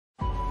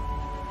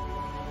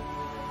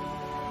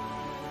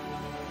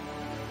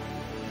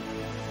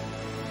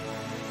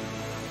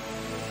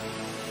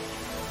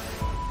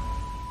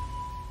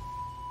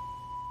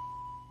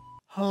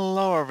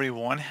Hello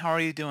everyone, how are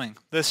you doing?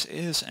 This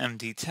is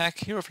MD Tech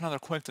here with another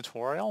quick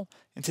tutorial.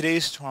 In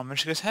today's tutorial, I'm going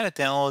to show you guys how to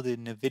download the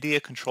NVIDIA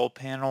Control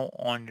Panel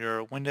on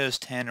your Windows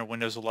 10 or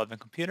Windows 11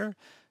 computer.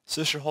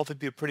 So this should hopefully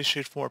be a pretty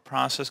straightforward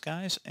process,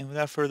 guys. And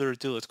without further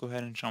ado, let's go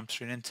ahead and jump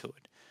straight into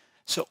it.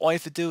 So all you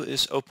have to do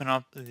is open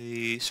up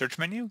the search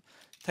menu,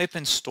 type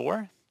in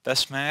Store.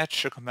 Best match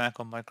should come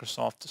back on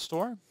Microsoft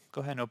Store.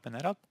 Go ahead and open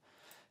that up.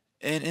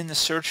 And in the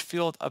search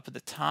field up at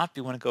the top,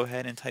 you want to go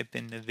ahead and type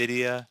in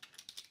NVIDIA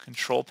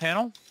Control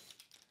Panel.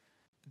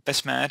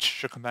 Best match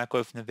should come back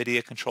with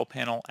NVIDIA Control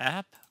Panel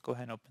app. Go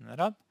ahead and open that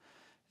up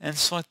and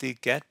select the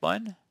Get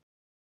button.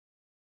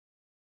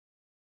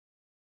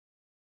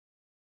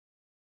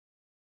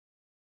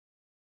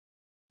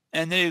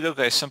 And there you go,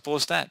 guys. Simple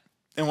as that.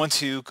 And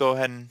once you go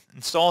ahead and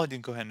install it, you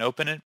can go ahead and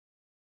open it.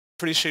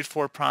 Pretty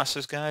straightforward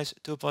process, guys. I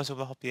do hope I was able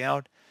to help you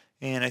out,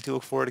 and I do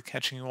look forward to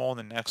catching you all in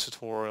the next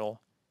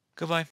tutorial. Goodbye.